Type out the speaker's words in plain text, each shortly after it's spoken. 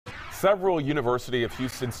Several University of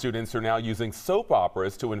Houston students are now using soap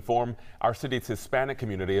operas to inform our city's Hispanic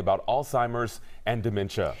community about Alzheimer's and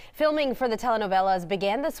dementia. Filming for the telenovelas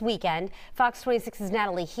began this weekend. Fox 26's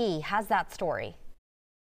Natalie Hee has that story.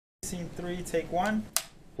 Scene 3, take 1.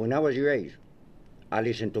 When I was your age, I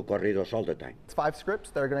listened to corridos all the time. It's 5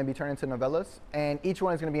 scripts that are going to be turned into novellas, and each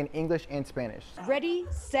one is going to be in English and Spanish. Ready,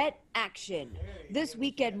 set, action. This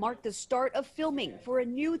weekend marked the start of filming for a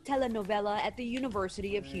new telenovela at the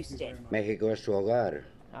University of Houston. México es su hogar.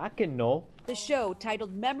 I can know. The show,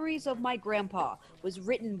 titled Memories of My Grandpa, was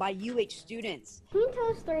written by UH students. Can you tell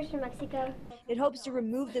us stories from Mexico? It hopes to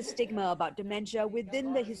remove the stigma about dementia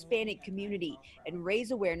within the Hispanic community and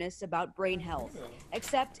raise awareness about brain health,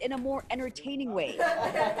 except in a more entertaining way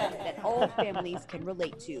that all families can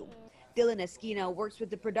relate to. Dylan Esquina works with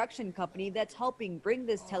the production company that's helping bring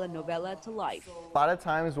this telenovela to life. A lot of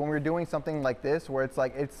times when we're doing something like this, where it's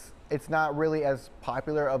like it's not really as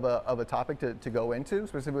popular of a topic to go into,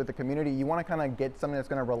 specifically with the community, you want to kind of get something that's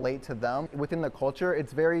going to relate to them. Within the culture,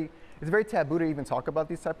 it's very taboo to even talk about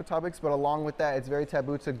these type of topics, but along with that, it's very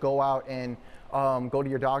taboo to go out and go to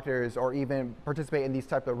your doctors or even participate in these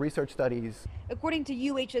type of research studies. According to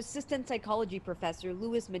UH assistant psychology professor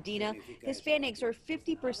Luis Medina, Hispanics are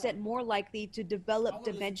 50% more likely to develop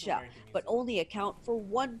dementia, but only account for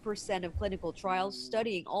 1% of clinical trials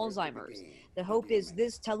studying Alzheimer's. The hope is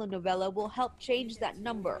this telenovela will help change that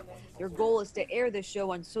number. Their goal is to air the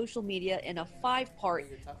show on social media in a 5-part,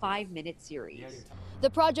 5-minute series. The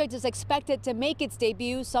project is expected to make its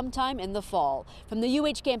debut sometime in the fall. From the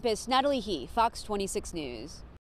UH campus, Natalie Hee, Fox 26 News.